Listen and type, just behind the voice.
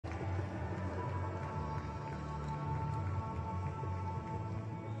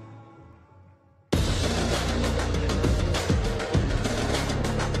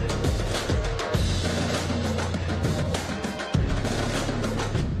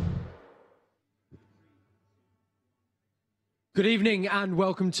Good evening and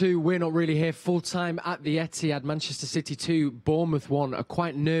welcome to We're Not Really Here, full-time at the Etihad. Manchester City 2, Bournemouth 1. A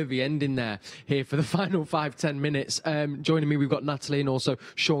quite nervy ending there here for the final 5-10 minutes. Joining me, we've got Natalie and also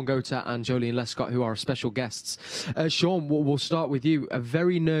Shaun and Joleon Lescott, who are our special guests. Shaun, we'll start with you. A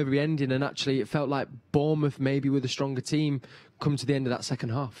very nervy ending, and actually it felt like Bournemouth, maybe with a stronger team, come to the end of that second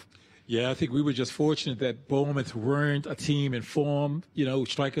half. Yeah, I think we were just fortunate that Bournemouth weren't a team in form,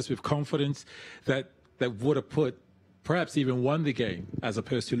 strikers with confidence that would have perhaps even won the game as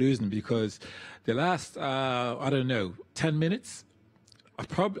opposed to losing, because the last, 10 minutes,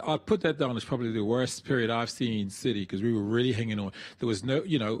 I'll put that down as probably the worst period I've seen City, because we were really hanging on. There was no,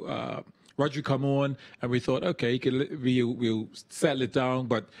 Rodri come on, and we thought, okay, we'll settle it down,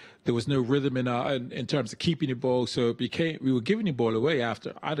 but there was no rhythm in terms of keeping the ball, so it became, we were giving the ball away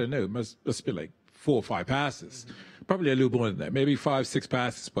after, must be like 4 or 5 passes. Probably a little more than that, maybe 5, 6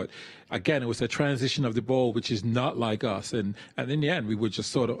 passes. But again, it was a transition of the ball, which is not like us. And in the end, we were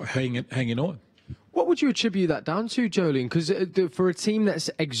just sort of hanging on. What would you attribute that down to, Joleon? Because for a team that's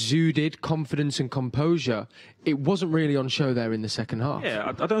exuded confidence and composure, it wasn't really on show there in the second half.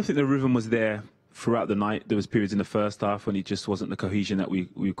 Yeah, I don't think the rhythm was there throughout the night. There was periods in the first half when it just wasn't the cohesion that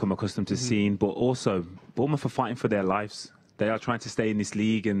we've come accustomed to seeing. But also, Bournemouth are fighting for their lives. They are trying to stay in this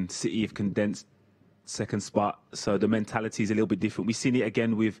league, and City have condensed second spot, so the mentality is a little bit different. We've seen it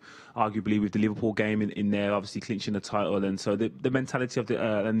again arguably with the Liverpool game in there, obviously clinching the title, and so the mentality of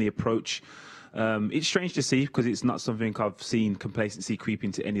and the approach, it's strange to see, because it's not something I've seen complacency creep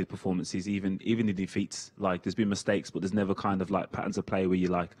into any of the performances, even the defeats. Like, there's been mistakes, but there's never kind of like patterns of play where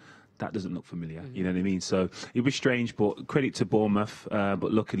you're like, that doesn't look familiar. You know what I mean? So it was strange, but credit to Bournemouth.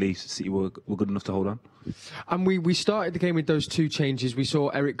 But luckily, City were good enough to hold on. And we started the game with those 2 changes. We saw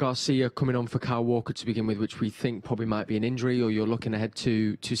Eric Garcia coming on for Kyle Walker to begin with, which we think probably might be an injury, or you're looking ahead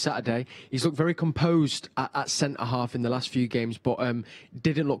to Saturday. He's looked very composed at centre-half in the last few games, but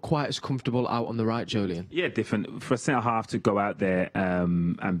didn't look quite as comfortable out on the right, Joleon. Yeah, different. For a centre-half to go out there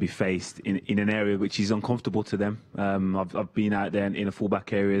and be faced in an area which is uncomfortable to them. I've been out there in the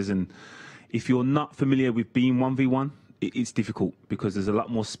full-back areas, and if you're not familiar with being 1v1, it's difficult, because there's a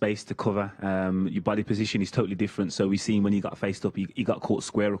lot more space to cover. Your body position is totally different. So we've seen when he got faced up, he got caught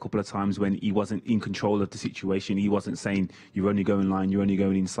square a couple of times when he wasn't in control of the situation. He wasn't saying, you're only going line, you're only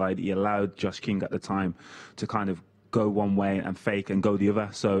going inside. He allowed Josh King at the time to kind of go one way and fake and go the other.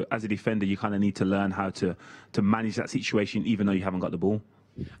 So as a defender, you kind of need to learn how to manage that situation, even though you haven't got the ball.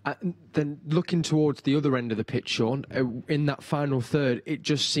 Then looking towards the other end of the pitch, Shaun, in that final third, it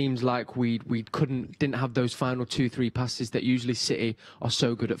just seems like we didn't have those final 2-3 passes that usually City are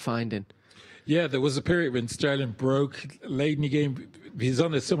so good at finding. Yeah, there was a period when Sterling broke late in the game. He's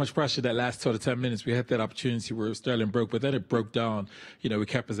under so much pressure that last sort of 10 minutes. We had that opportunity where Sterling broke, but then it broke down. We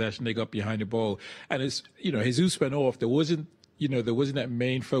kept possession. They got behind the ball, and Jesus went off. There wasn't that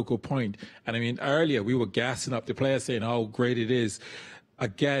main focal point. And I mean, earlier we were gassing up the players, saying how great it is.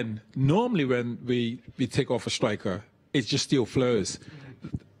 Again, normally when we take off a striker, it just still flows.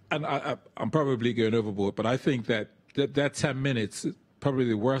 And I'm probably going overboard, but I think that 10 minutes is probably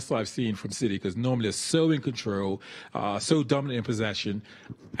the worst I've seen from City, because normally they're so in control, so dominant in possession.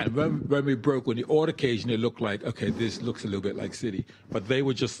 And when we broke, on the odd occasion, it looked like, okay, this looks a little bit like City. But they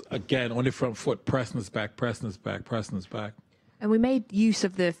were just, again, on the front foot, pressing us back. And we made use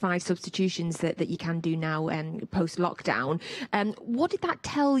of the 5 substitutions that you can do now post-lockdown. What did that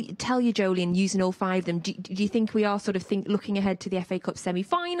tell you, Joleon, using all 5 of them? Do you think we are sort of looking ahead to the FA Cup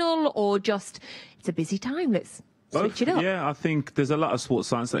semi-final, or just it's a busy time, let's switch it up? Yeah, I think there's a lot of sports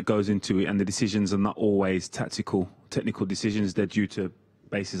science that goes into it, and the decisions are not always technical decisions. They're due to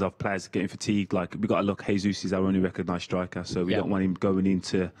basis of players getting fatigued. Like, we've got to look, Jesus is our only recognised striker, so we don't want him going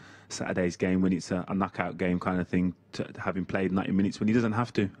into Saturday's game when it's a knockout game kind of thing, to having played 90 minutes when he doesn't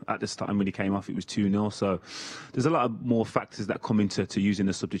have to. At this time when he came off, it was 2-0. So there's a lot of more factors that come into using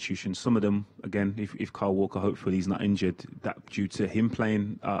the substitution. Some of them, again, if Kyle Walker, hopefully he's not injured, that due to him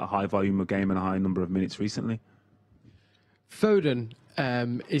playing a high volume of game and a high number of minutes recently. Foden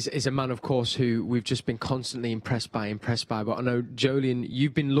is a man, of course, who we've just been constantly impressed by. But I know, Joleon,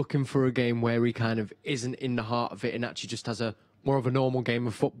 you've been looking for a game where he kind of isn't in the heart of it and actually just has more of a normal game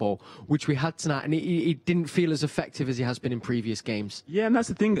of football, which we had tonight, and he didn't feel as effective as he has been in previous games. Yeah, and that's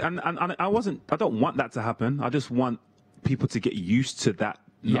the thing. And I don't want that to happen. I just want people to get used to that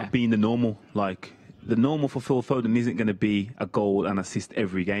not being the normal. Like, the normal for Phil Foden isn't going to be a goal and assist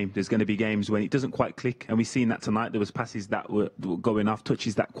every game. There's going to be games when it doesn't quite click, and we've seen that tonight. There was passes that were going off,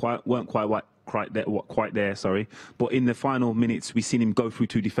 touches that weren't quite there. Sorry, but in the final minutes, we've seen him go through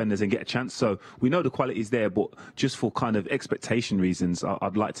 2 defenders and get a chance. So we know the quality is there, but just for kind of expectation reasons,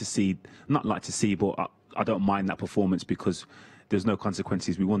 I'd like to see, not like to see, but I don't mind that performance because there's no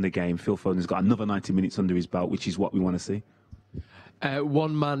consequences. We won the game. Phil Foden's got another 90 minutes under his belt, which is what we want to see.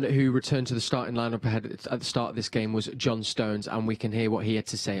 One man who returned to the starting lineup ahead at the start of this game was John Stones, and we can hear what he had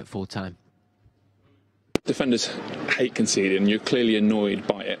to say at full time. Defenders hate conceding. You're clearly annoyed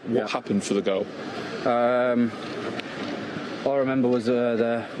by it. What happened for the goal? All I remember was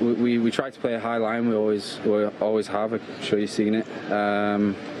we tried to play a high line. We always have. I'm sure you've seen it.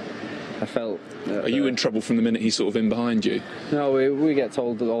 I felt. Are you in trouble from the minute he's sort of in behind you? No, we get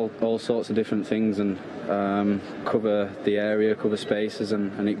told all sorts of different things and cover the area, cover spaces,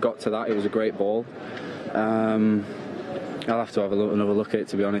 and it got to that. It was a great ball. I'll have to have another look at it,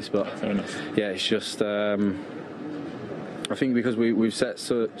 to be honest. But fair enough. Yeah, it's just. I think because we've set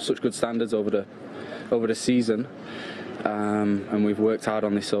such good standards over the season. And we've worked hard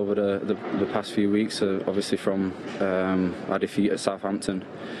on this over the past few weeks, obviously from our defeat at Southampton.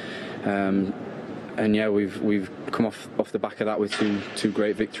 And yeah, we've come off the back of that with two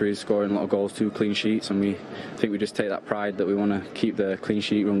great victories, scoring a lot of goals, 2 clean sheets, and we think we just take that pride that we want to keep the clean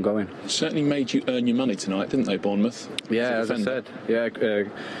sheet run going. Certainly made you earn your money tonight, didn't they, Bournemouth? Yeah, as I said,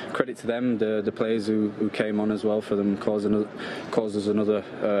 credit to them, the players who came on as well for them caused us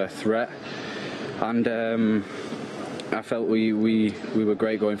another threat, and. I felt we were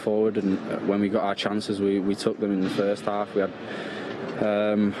great going forward, and when we got our chances, we took them in the first half. We had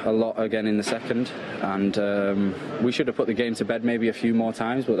a lot again in the second, and we should have put the game to bed maybe a few more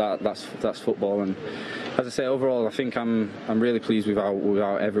times, but that's football. And as I say, overall, I think I'm really pleased with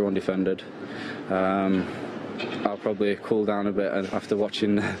how everyone defended. I'll probably cool down a bit after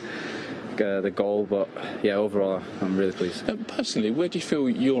watching the goal, but yeah, overall I'm really pleased. Personally, where do you feel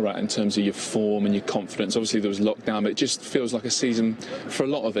you're at in terms of your form and your confidence? Obviously there was lockdown, but it just feels like a season for a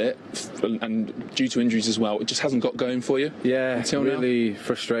lot of it, and due to injuries as well, it just hasn't got going for you. Yeah, until really now.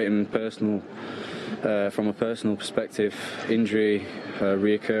 Frustrating personal from a personal perspective. Injury,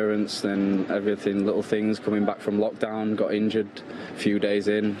 reoccurrence, then everything, little things, coming back from lockdown, got injured a few days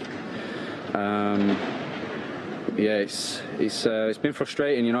in. Yeah, it's been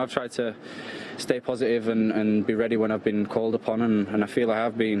frustrating. You know, I've tried to stay positive and be ready when I've been called upon, and I feel I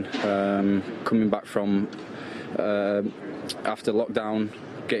have been coming back from after lockdown,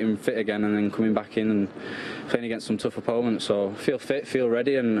 getting fit again, and then coming back in and playing against some tough opponents. So feel fit, feel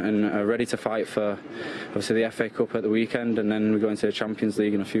ready, and ready to fight for obviously the FA Cup at the weekend, and then we go into the Champions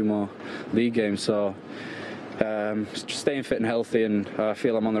League and a few more league games. So just staying fit and healthy, and I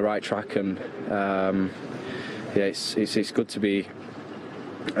feel I'm on the right track, and yeah, it's good to be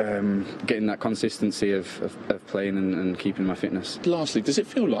getting that consistency of playing and keeping my fitness. Lastly, does it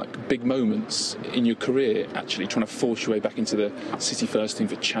feel like big moments in your career actually trying to force your way back into the City first team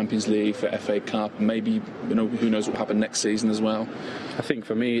for Champions League, for FA Cup, maybe, you know, who knows what will happen next season as well? I think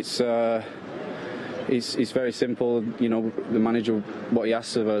for me it's very simple. You know, the manager, what he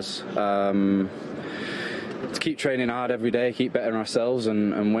asks of us, to keep training hard every day, keep bettering ourselves,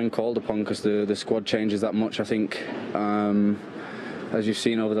 and when called upon, because the squad changes that much, I think, as you've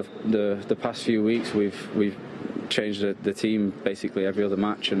seen over the past few weeks, we've changed the team basically every other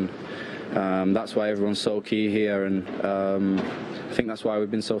match, and that's why everyone's so key here, and I think that's why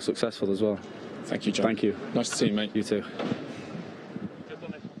we've been so successful as well. Thank you, John. Thank you. Nice to see you, mate. You too.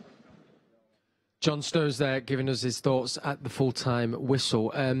 John Stones there giving us his thoughts at the full-time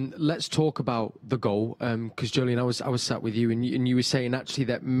whistle. Let's talk about the goal, because Joleon, I was sat with you, and you were saying actually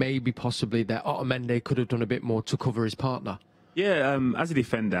that maybe possibly that Mendy could have done a bit more to cover his partner. Yeah, as a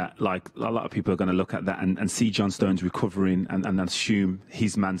defender, like a lot of people are going to look at that and see John Stones recovering and assume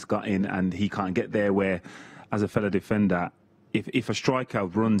his man's got in and he can't get there, where as a fellow defender, if a striker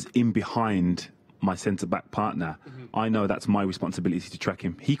runs in behind my centre-back partner, I know that's my responsibility to track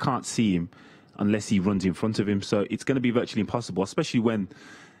him. He can't see him unless he runs in front of him. So it's going to be virtually impossible, especially when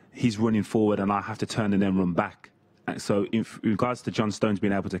he's running forward and I have to turn and then run back. And so in regards to John Stones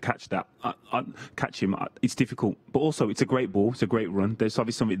being able to catch that, catch him, it's difficult. But also, it's a great ball. It's a great run. There's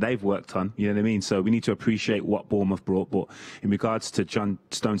obviously something they've worked on, you know what I mean? So we need to appreciate what Bournemouth brought. But in regards to John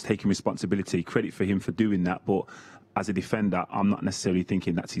Stones taking responsibility, credit for him for doing that. But as a defender, I'm not necessarily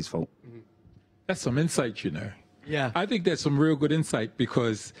thinking that's his fault. That's some insight, you know. Yeah. I think that's some real good insight,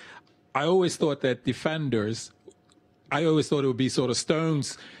 because I always thought that defenders, I always thought it would be sort of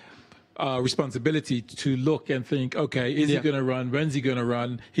Stones' responsibility to look and think, okay, is he going to run? When's he going to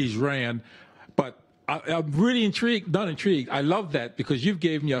run? He's ran. But I'm really intrigued, not intrigued. I love that, because you've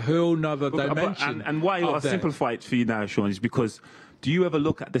given me a whole nother dimension. And why I'll simplify it for you now, Shaun, is because do you ever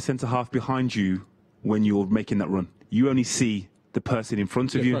look at the centre-half behind you when you're making that run? You only see the person in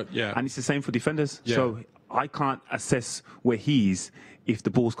front of you. Yeah. And it's the same for defenders. Yeah. So I can't assess where he's if the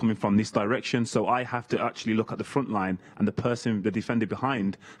ball's coming from this direction. So I have to actually look at the front line, and the defender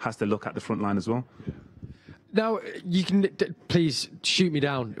behind has to look at the front line as well. Now, you can please shoot me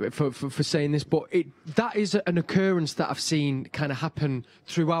down for saying this, but that is an occurrence that I've seen kind of happen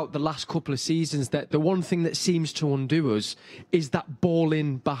throughout the last couple of seasons, that the one thing that seems to undo us is that ball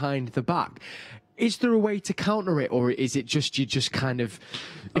in behind the back. Is there a way to counter it, or is it just you just kind of,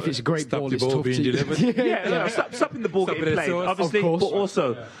 if it's a great ball, it's tough being to... delivered. Stopping the ball getting played, obviously, but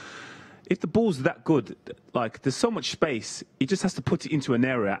also... Yeah. If the ball's that good, like there's so much space, he just has to put it into an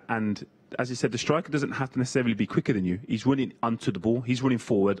area. And as you said, the striker doesn't have to necessarily be quicker than you. He's running onto the ball. He's running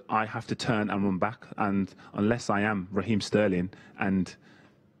forward. I have to turn and run back. And unless I am Raheem Sterling and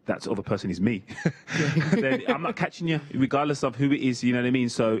that other person is me, then I'm not catching you, regardless of who it is. You know what I mean?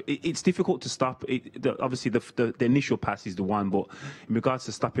 So it's difficult to stop. Obviously, the initial pass is the one, but in regards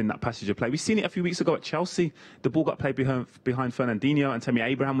to stopping that passage of play, we've seen it a few weeks ago at Chelsea. The ball got played behind Fernandinho, and Tammy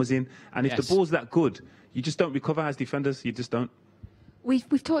Abraham was in. And if the ball's that good, you just don't recover as defenders. You just don't.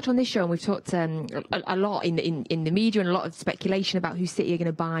 We've talked on this show, and we've talked a lot in the media, and a lot of speculation about who City are going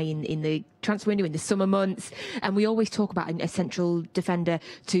to buy in the transfer window in the summer months. And we always talk about a central defender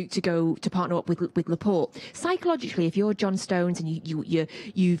to partner up with Laporte. Psychologically, if you're John Stones and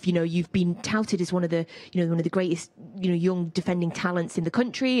you've been touted as one of the greatest young defending talents in the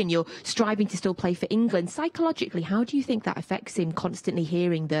country, and you're striving to still play for England, psychologically, how do you think that affects him? Constantly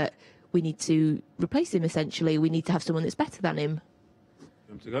hearing that we need to replace him. Essentially, we need to have someone that's better than him.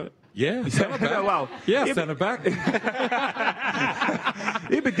 To go? Yeah, centre back. Wow. Yeah, centre back.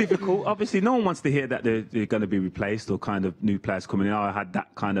 It'd be difficult. Obviously, no one wants to hear that they're going to be replaced or kind of new players coming in. I had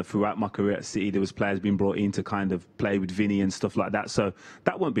that kind of throughout my career at City. There was players being brought in to kind of play with Vinny and stuff like that. So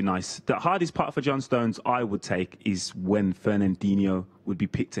that won't be nice. The hardest part for John Stones, I would take, is when Fernandinho would be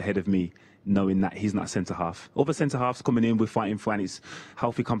picked ahead of me, knowing that he's not centre-half. Other centre-halves coming in, we're fighting for, and it's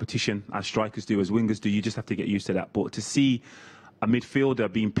healthy competition, as strikers do, as wingers do. You just have to get used to that. But to see a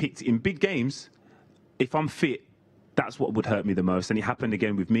midfielder being picked in big games, if I'm fit, that's what would hurt me the most. And it happened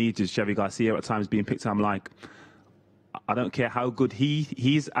again with me, just Xavi Garcia at times being picked. I'm like, I don't care how good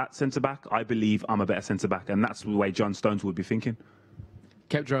he's at centre-back, I believe I'm a better centre-back. And that's the way John Stones would be thinking.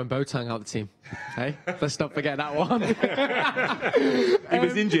 Kept Jerome Boateng out of the team. Hey, let's not forget that one. He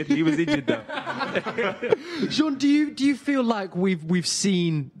was injured. He was injured though. Shaun, do you feel like we've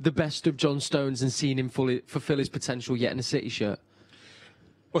seen the best of John Stones and seen him fully fulfil his potential yet in a City shirt?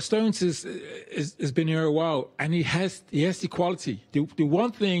 Well, Stones has been here a while, and he has the quality. The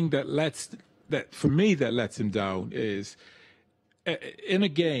one thing that lets him down is in a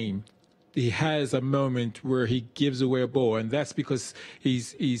game, he has a moment where he gives away a ball, and that's because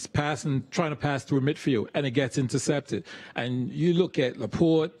he's trying to pass through midfield, and it gets intercepted. And you look at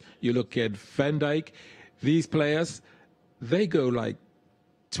Laporte, you look at Van Dijk, these players, they go like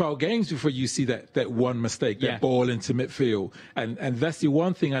 12 games before you see that one mistake, that ball into midfield. And that's the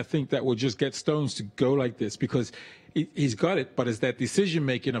one thing I think that will just get Stones to go like this, because he's got it, but it's that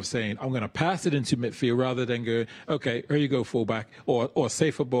decision-making of saying, I'm going to pass it into midfield rather than go, okay, here you go, fullback, or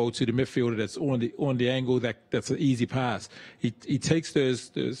safer ball to the midfielder that's on the angle that's an easy pass. He takes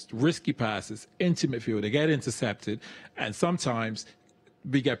those risky passes into midfield. They get intercepted, and sometimes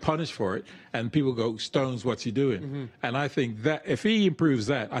we get punished for it, and people go, Stones, what's he doing? Mm-hmm. And I think that if he improves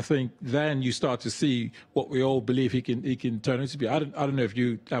that, I think then you start to see what we all believe he can turn into be. I don't know if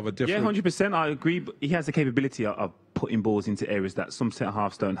you have a different... Yeah, 100%, I agree. But he has the capability of putting balls into areas that some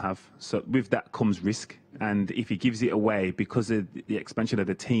centre-halves don't have. So with that comes risk. And if he gives it away, because of the expansion of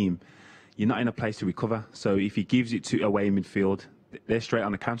the team, you're not in a place to recover. So if he gives it to away in midfield, they're straight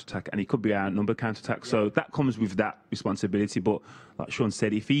on a counter-attack, and he could be outnumbered counter-attack. So that comes with that responsibility. But like Shaun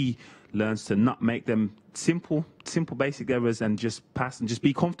said, if he learns to not make them simple basic errors and just pass and just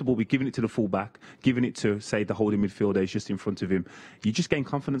be comfortable with giving it to the full-back, giving it to, say, the holding midfielder is just in front of him, you just gain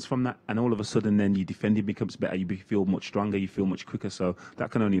confidence from that, and all of a sudden then your defending becomes better, you feel much stronger, you feel much quicker, so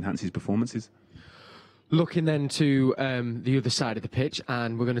that can only enhance his performances. Looking then to the other side of the pitch,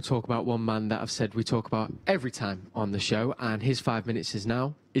 and we're going to talk about one man that I've said we talk about every time on the show, and his 5 minutes is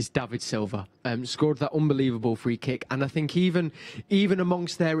now, is David Silva. Scored that unbelievable free kick, and I think even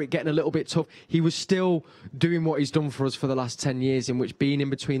amongst there it getting a little bit tough, he was still doing what he's done for us for the last 10 years, in which being in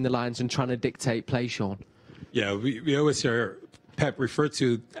between the lines and trying to dictate play, Shaun. Yeah, we always hear Pep refer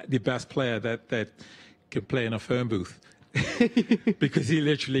to the best player that can play in a phone booth. Because he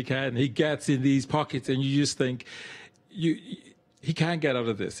literally can. He gets in these pockets, and you just think, he can't get out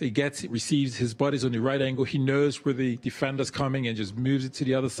of this. He receives, his body's on the right angle. He knows where the defender's coming and just moves it to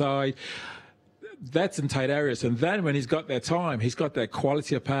the other side. that's in tight areas. And then when he's got that time, he's got that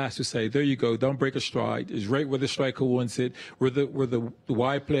quality of pass to say, there you go, don't break a stride. It's right where the striker wants it, where the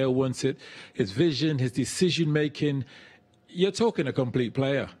wide player wants it. His vision, his decision making. You're talking a complete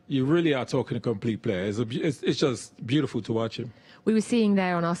player. You really are talking a complete player. It's just beautiful to watch him. We were seeing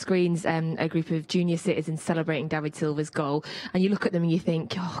there on our screens a group of junior citizens celebrating David Silva's goal, and you look at them and you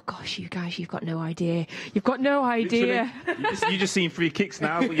think, oh gosh, you guys, you've got no idea. You've got no idea. You're just seeing free kicks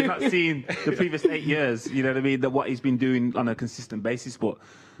now, but you're not seeing the previous 8 years. You know what I mean? What he's been doing on a consistent basis. But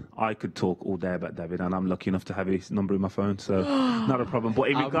I could talk all day about David, and I'm lucky enough to have his number in my phone, so not a problem.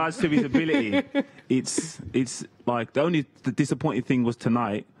 But in regards to his ability, it's like the disappointing thing was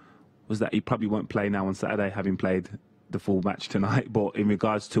tonight was that he probably won't play now on Saturday, having played the full match tonight. But in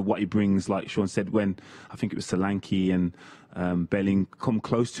regards to what he brings, like Shaun said, when I think it was Solanke and Belling come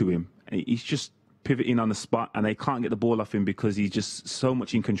close to him, he's just pivoting on the spot, and they can't get the ball off him because he's just so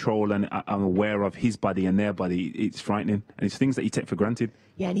much in control, and I'm aware of his body and their body. It's frightening, and it's things that you take for granted.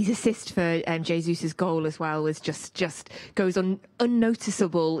 Yeah, and his assist for Jesus' goal as well was just goes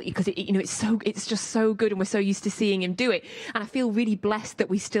unnoticeable because it's just so good, and we're so used to seeing him do it. And I feel really blessed that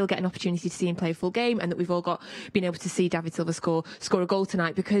we still get an opportunity to see him play a full game, and that we've all been able to see David Silva score a goal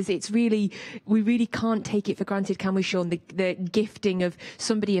tonight, because we really can't take it for granted, can we, Shaun? The gifting of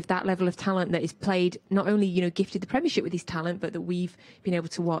somebody of that level of talent that is played, not only gifted the Premiership with his talent, but that we've been able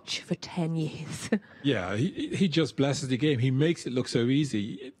to watch for 10 years. Yeah, he just blesses the game. He makes it look so easy.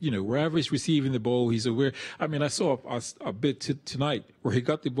 Wherever he's receiving the ball, he's aware. I mean, I saw a bit tonight where he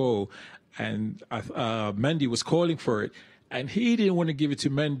got the ball, and Mendy was calling for it, and he didn't want to give it to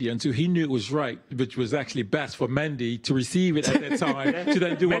Mendy until he knew it was right, which was actually best for Mendy to receive it at that time to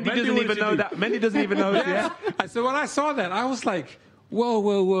then do what Mendy doesn't even know that. Mendy doesn't even know that. And so when I saw that, I was like,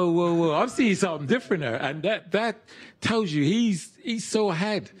 whoa! I'm seeing something different there, and that tells you he's so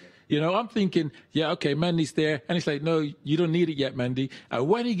ahead. I'm thinking, yeah, okay, Mendy's there. And he's like, no, you don't need it yet, Mendy. And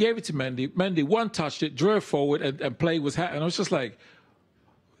when he gave it to Mendy one-touched it, drove forward, and play was happening. And I was just like,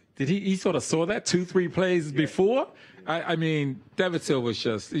 did he sort of saw that 2-3 plays before? I mean, David Silva's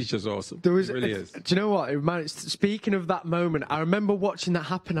he's just awesome. He really is. Do you know what? Speaking of that moment, I remember watching that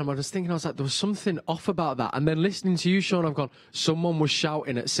happen, and I was thinking, there was something off about that. And then listening to you, Shaun, I've gone, someone was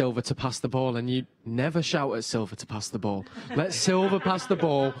shouting at Silva to pass the ball, and you never shout at Silva to pass the ball. Let Silva pass the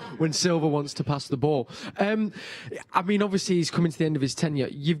ball when Silva wants to pass the ball. I mean, obviously, he's coming to the end of his tenure.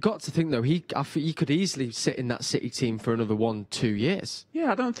 You've got to think, though, he could easily sit in that City team for another 1-2 years.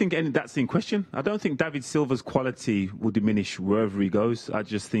 Yeah, I don't think that's in question. I don't think David Silva's quality will diminish wherever he goes. I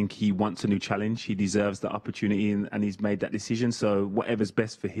just think he wants a new challenge. He deserves the opportunity, and he's made that decision. So whatever's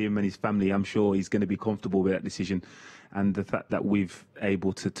best for him and his family, I'm sure he's going to be comfortable with that decision. And the fact that we've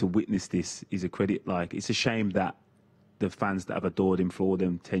able to witness this is a credit. Like, it's a shame that the fans that have adored him for all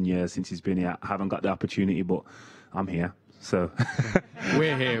them 10 years since he's been here haven't got the opportunity, but I'm here. So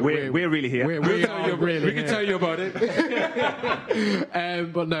we're here. We're really here. We can tell you about it.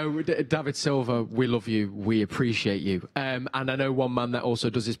 But no, David Silva, we love you. We appreciate you. And I know one man that also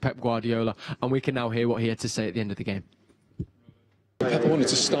does is Pep Guardiola, and we can now hear what he had to say at the end of the game. Pep, I wanted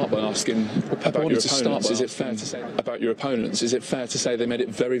to start by asking is it fair to say about your opponents? Is it fair to say they made it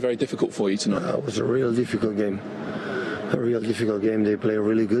very, very difficult for you tonight? It was a real difficult game. They play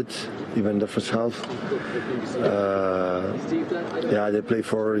really good, even the first half. They play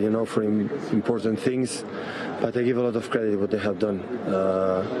for important things, but I give a lot of credit what they have done.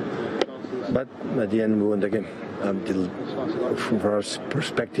 But at the end, we won the game. From our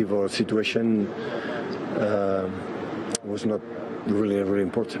perspective or situation, was not really very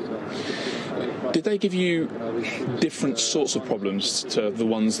important. Did they give you different sorts of problems to the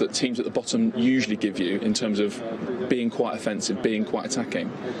ones that teams at the bottom usually give you in terms of being quite offensive, being quite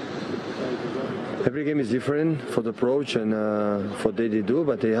attacking? Every game is different for the approach and for what they do,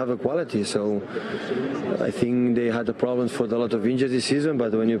 but they have a quality. So I think they had the problems for a lot of injuries this season,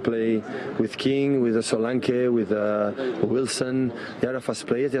 but when you play with King, with Solanke, with Wilson, they are fast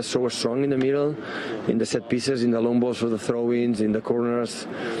players. They are so strong in the middle, in the set pieces, in the long balls for the throw-ins, in the corners.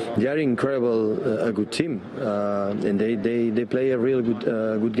 They are incredible, a good team, and they play a real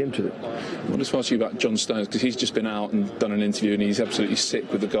good game today. I want to ask you about John Stones, because he's just been out and done an interview, and he's absolutely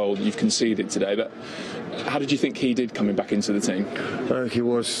sick with the goal that you've conceded today. But how did you think he did coming back into the team? He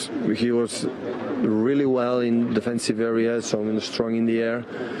was really well in defensive areas, so strong in the air.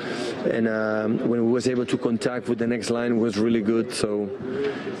 and when we was able to contact with the next line was really good. So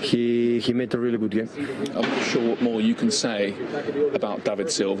he made a really good game. I'm not sure what more you can say about David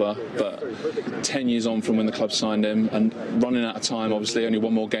Silva, but 10 years on from when the club signed him and running out of time, obviously only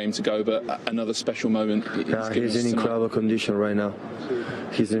one more game to go, but another special moment. He's in incredible condition right now.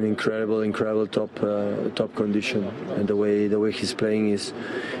 He's in incredible top condition, and the way he's playing is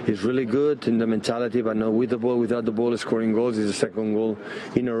really good in the mentality, but not with the ball, without the ball, scoring goals. Is the second goal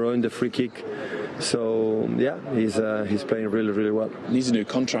in a row in the free kick. So yeah, he's playing really well. Needs a new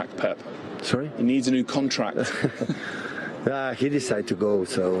contract, Pep. Sorry? He needs a new contract. He decided to go,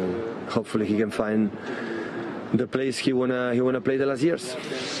 so hopefully he can find the place he wanna play the last years.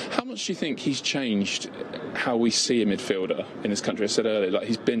 How much do you think he's changed how we see a midfielder in this country? I said earlier, like,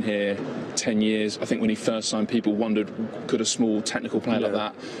 he's been here 10 years. I think when he first signed, people wondered, could a small technical player like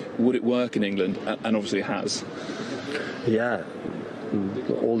that, would it work in England? And obviously it has. Yeah.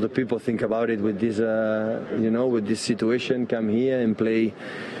 All the people think about it with this, with this situation, come here and play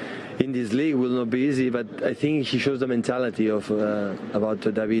in this league will not be easy, but I think he shows the mentality of about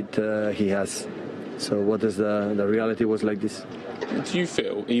David he has. So what is the reality was like this. Do you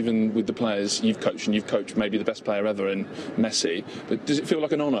feel, even with the players you've coached maybe the best player ever in Messi, but does it feel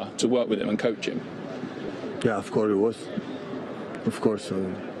like an honour to work with him and coach him? Yeah, of course it was. Of course.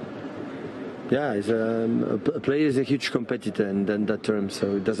 Yeah, a player is a huge competitor in that term,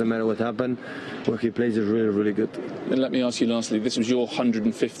 so it doesn't matter what happened. What he plays is really good. And let me ask you lastly, this was your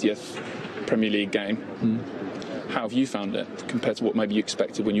 150th Premier League game. How have you found it compared to what maybe you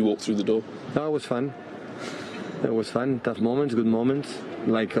expected when you walked through the door? No, it was fun. It was fun, tough moments, good moments,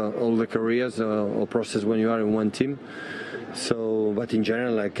 like all the careers or process when you are in one team. So, but in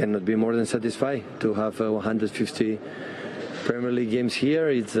general, I cannot be more than satisfied to have 150 Premier League games here.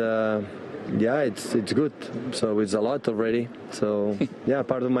 It's it's good. So it's a lot already. So yeah,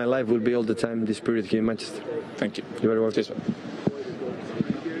 part of my life will be all the time this period here in Manchester. Thank you. You're very welcome. Cheers.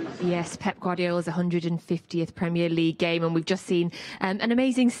 Yes, Pep Guardiola's 150th Premier League game, and we've just seen an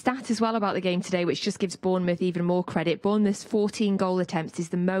amazing stat as well about the game today, which just gives Bournemouth even more credit. Bournemouth's 14 goal attempts is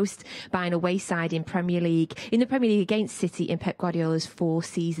the most by an away side in the Premier League against City in Pep Guardiola's 4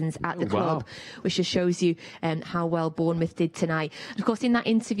 seasons at the club, which just shows you how well Bournemouth did tonight. Of course, in that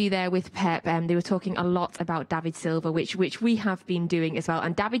interview there with Pep, they were talking a lot about David Silva, which we have been doing as well,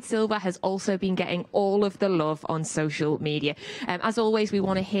 and David Silva has also been getting all of the love on social media. As always, we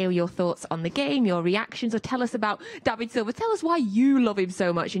want to hear your thoughts on the game, your reactions, or tell us about David Silva. Tell us why you love him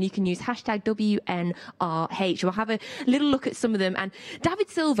so much, and you can use hashtag WNRH. We'll have a little look at some of them. And David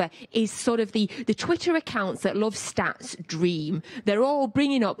Silva is sort of the Twitter accounts that love stats dream. They're all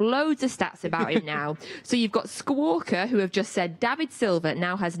bringing up loads of stats about him now. So you've got Squawker, who have just said David Silva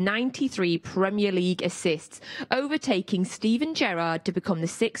now has 93 Premier League assists, overtaking Steven Gerrard to become the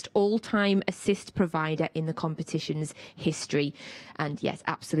 6th all-time assist provider in the competition's history. And yes,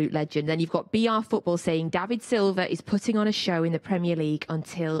 absolute legend. Then you've got BR Football saying David Silva is putting on a show in the Premier League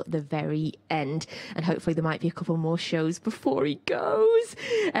until the very end. And hopefully there might be a couple more shows before he goes.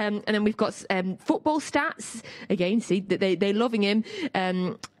 And then we've got football stats. Again, see, they're loving him.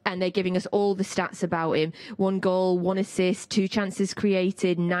 And they're giving us all the stats about him. 1 goal, 1 assist, 2 chances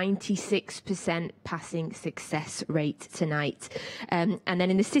created, 96% passing success rate tonight. And then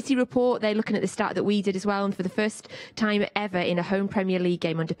in the City report, they're looking at the stat that we did as well. And for the first time ever in a home Premier League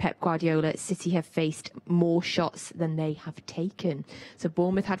game under Pep Guardiola, City have faced more shots than they have taken. So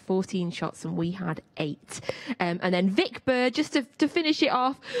Bournemouth had 14 shots and we had 8. And then Vic Bird, just to finish it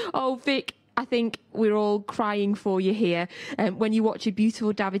off. Oh, Vic, I think we're all crying for you here. When you watch a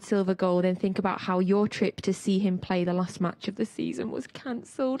beautiful David Silva goal, then think about how your trip to see him play the last match of the season was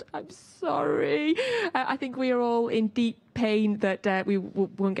cancelled. I'm sorry. I think we are all in deep pain that we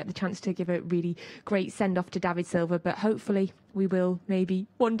won't get the chance to give a really great send-off to David Silva, but hopefully we will. Maybe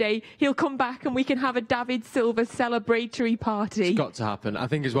one day he'll come back and we can have a David Silva celebratory party. It's got to happen. I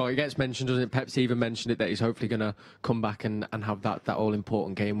think as well, it gets mentioned, doesn't it? Pep's even mentioned it, that he's hopefully going to come back and have that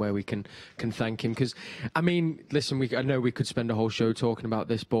all-important game where we can thank him. Because, I mean, listen, I know we could spend a whole show talking about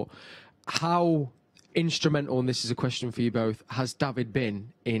this, but how instrumental, and this is a question for you both, has David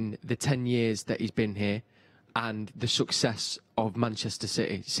been in the 10 years that he's been here and the success of Manchester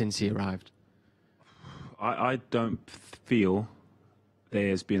City since he arrived? I don't feel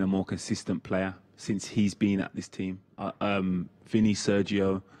there's been a more consistent player since he's been at this team. Vinny,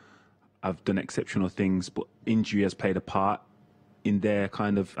 Sergio have done exceptional things, but injury has played a part in their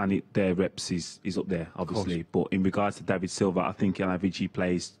their reps is up there, obviously. But in regards to David Silva, I think on average he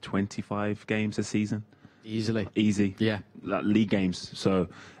plays 25 games a season. Easy. Yeah. Like league games. So,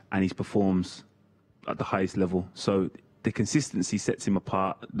 and he performs at the highest level. So the consistency sets him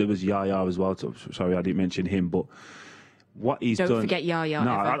apart. There was Yaya as well. Sorry, I didn't mention him, but what he's done. Don't forget Yaya.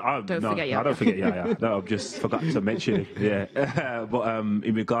 No, don't forget Yaya. I don't forget Yaya. No, I've just forgot to mention him. Yeah, but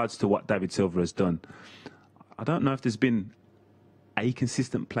in regards to what David Silva has done, I don't know if there's been a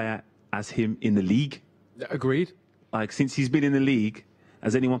consistent player as him in the league. Agreed. Like, since he's been in the league,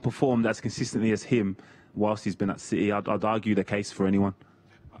 has anyone performed as consistently as him whilst he's been at City? I'd argue the case for anyone.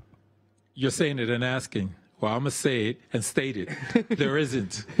 You're saying it and asking. Well, I'm going to say it and state it. There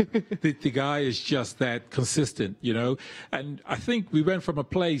isn't. The guy is just that consistent, you know. And I think we went from a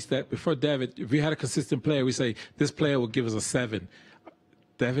place that before David, if we had a consistent player, we say this player will give us a 7.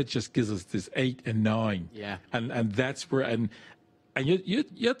 David just gives us this 8 and 9. Yeah. And that's where and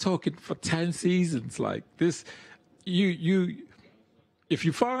you're talking for 10 seasons like this. If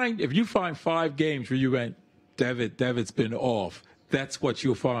you find 5 games where you went, David's been off, that's what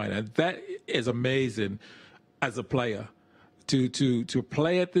you'll find, and that is amazing as a player to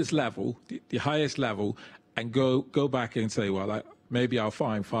play at this level, the highest level, and go back and say, well, maybe I'll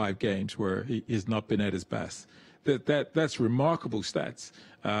find 5 games where he's not been at his best. That's remarkable stats.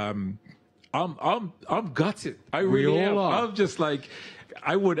 I'm gutted. I really am. I'm just like,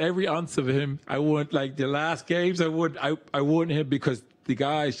 I want every ounce of him. I want, like, the last games. I want him because the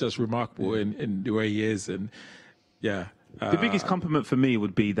guy is just remarkable in the way he is, and yeah. The biggest compliment for me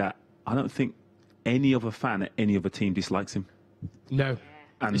would be that I don't think any other fan at any other team dislikes him. No.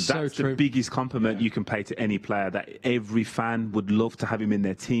 And it's that's so the true. biggest compliment you can pay to any player, that every fan would love to have him in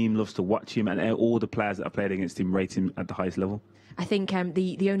their team, loves to watch him, and all the players that have played against him rate him at the highest level. I think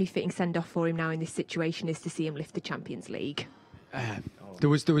the only fitting send-off for him now in this situation is to see him lift the Champions League. There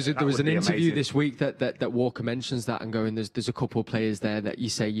was an interview amazing. this week that Walker mentions that and going, there's a couple of players there that you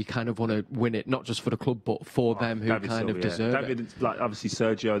say you kind of want to win it, not just for the club, but for them who David kind Silva, of deserve it. David, like, obviously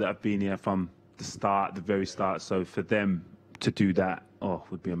Sergio, that have been here from the very start. So for them to do that,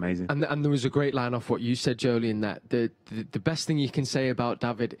 would be amazing. And there was a great line off what you said, Joleon, that the best thing you can say about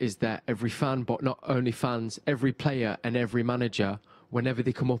David is that every fan, but not only fans, every player and every manager, whenever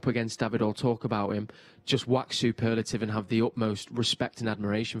they come up against David or talk about him, just wax superlative and have the utmost respect and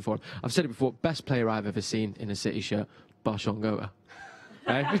admiration for him. I've said it before, best player I've ever seen in a City shirt, Shaun.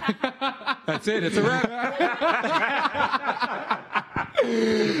 Right? That's it. It's a wrap.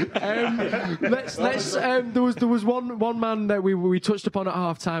 There was one man that we touched upon at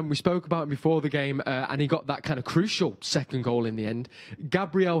half time. We spoke about him before the game, and he got that kind of crucial second goal in the end.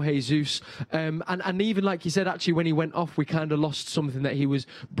 Gabriel Jesus, and even like you said, actually when he went off, we kind of lost something that he was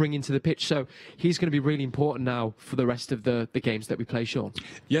bringing to the pitch. So he's going to be really important now for the rest of the games that we play, Shaun.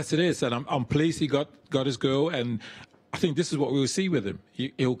 Yes, it is, and I'm pleased he got his goal, and I think this is what we will see with him.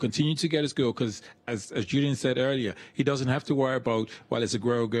 He'll continue to get his goal because, as Julian said earlier, he doesn't have to worry about, well, is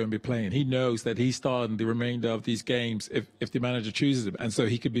Aguero going to be playing? He knows that he's starting the remainder of these games if the manager chooses him, and so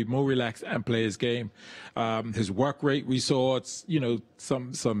he could be more relaxed and play his game. His work rate, we saw, it's, you know,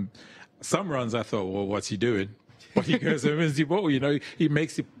 some runs I thought, well, what's he doing? But he goes and wins the ball. You know, he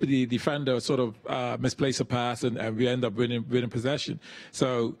makes the defender sort of misplace a pass, and we end up winning possession.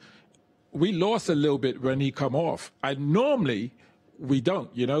 So we lost a little bit when he come off. And normally we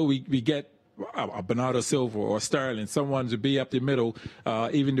don't. You know, we get a Bernardo Silva or Sterling, someone to be up the middle,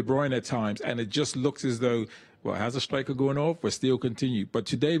 even De Bruyne at times, and it just looks as though, well, has a striker going off? We'll still continue. But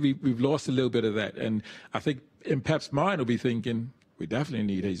today we've lost a little bit of that. And I think in Pep's mind will be thinking, we definitely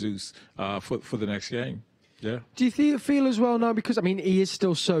need Jesus for the next game. Yeah. Do you feel as well now, because I mean he is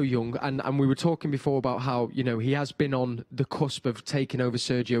still so young, and we were talking before about how, you know, he has been on the cusp of taking over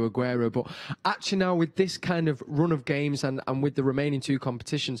Sergio Aguero, but actually now with this kind of run of games and with the remaining 2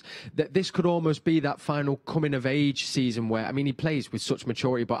 competitions, that this could almost be that final coming of age season where, I mean, he plays with such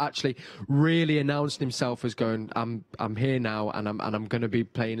maturity, but actually really announced himself as going, I'm here now, and I'm going to be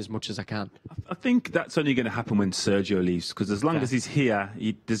playing as much as I can. I think that's only going to happen when Sergio leaves, because as long as he's here,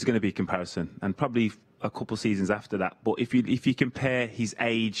 there's going to be a comparison, and probably a couple seasons after that. But if you compare his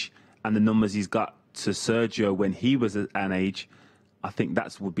age and the numbers he's got to Sergio when he was an age, I think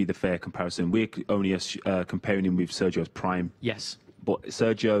that would be the fair comparison. We're only comparing him with Sergio's prime. Yes. But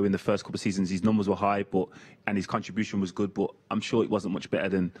Sergio, in the first couple of seasons, his numbers were high, and his contribution was good, but I'm sure it wasn't much better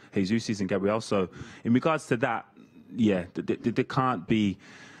than Jesus' and Gabriel. So in regards to that, yeah, we can't be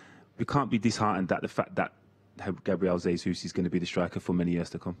disheartened that the fact that Gabriel Jesus is going to be the striker for many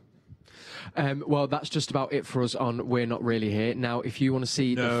years to come. Well, that's just about it for us on We're Not Really Here. Now, if you want to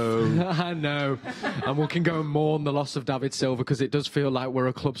see... I know. And we can go and mourn the loss of David Silva, because it does feel like we're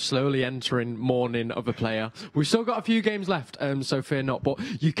a club slowly entering mourning of a player. We've still got a few games left, so fear not. But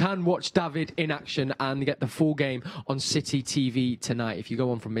you can watch David in action and get the full game on City TV tonight. If you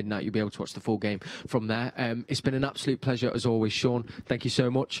go on from midnight, you'll be able to watch the full game from there. It's been an absolute pleasure, as always. Shaun, thank you so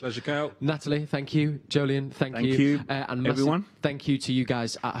much. Pleasure, Cal. Natalie, thank you. Joleon, thank you. And everyone. Thank you to you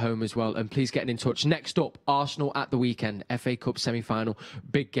guys at home as well. And please get in touch. Next up, Arsenal at the weekend, FA Cup semi-final,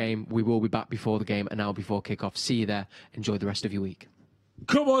 big game. We will be back before the game and now before kick-off. See you there. Enjoy the rest of your week.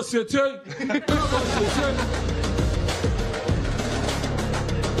 Come on, City! Come on, City!